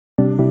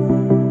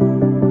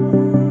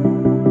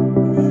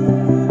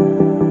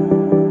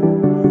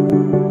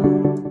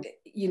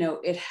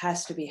it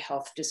has to be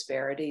health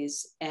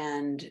disparities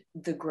and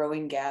the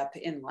growing gap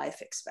in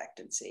life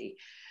expectancy.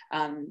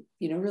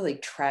 Really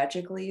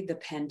tragically, the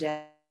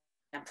pandemic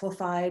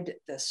amplified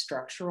the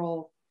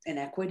structural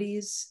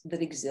inequities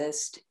that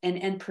exist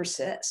and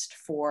persist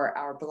for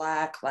our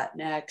Black,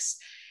 Latinx,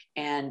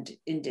 and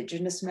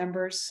Indigenous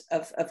members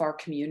of our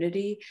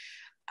community.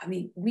 I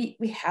mean, we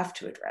have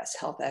to address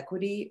health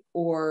equity,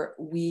 or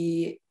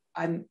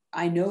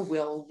I know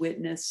we'll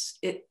witness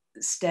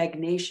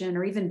stagnation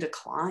or even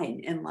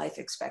decline in life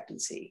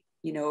expectancy,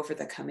 over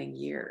the coming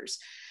years.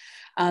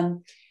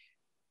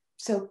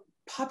 So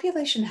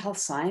population health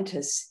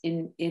scientists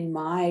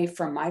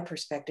from my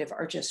perspective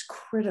are just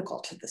critical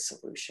to the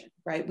solution,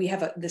 right? We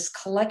have this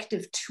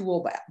collective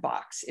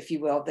toolbox, if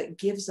you will, that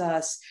gives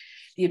us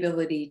the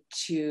ability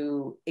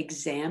to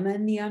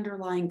examine the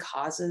underlying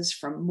causes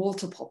from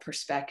multiple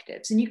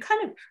perspectives. And you've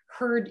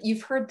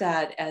heard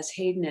that as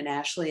Hayden and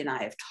Asheley and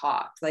I have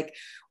talked. Like,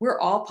 we're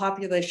all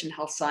population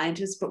health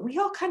scientists, but we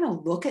all kind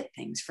of look at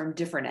things from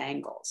different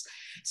angles.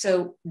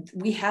 So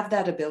we have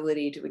that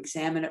ability to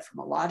examine it from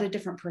a lot of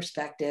different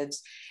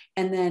perspectives,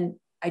 and then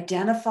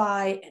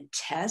identify and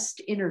test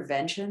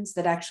interventions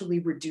that actually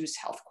reduce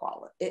health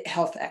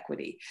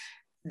equity,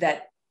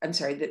 that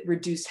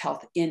reduce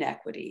health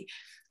inequity.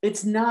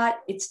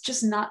 It's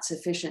just not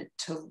sufficient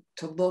to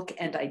look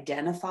and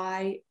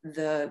identify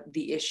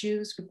the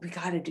issues. We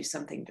got to do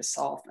something to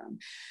solve them.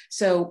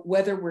 So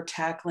whether we're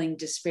tackling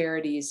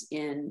disparities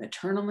in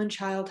maternal and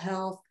child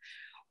health,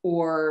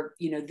 or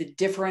the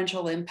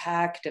differential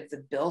impact of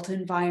the built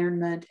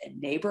environment and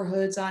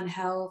neighborhoods on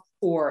health,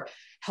 or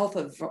health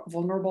of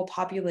vulnerable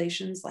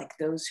populations like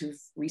those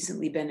who've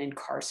recently been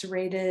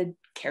incarcerated,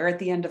 care at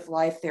the end of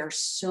life, there are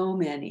so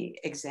many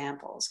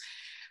examples.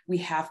 We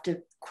have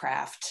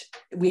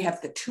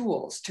the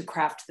tools to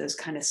craft those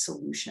kind of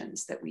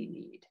solutions that we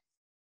need.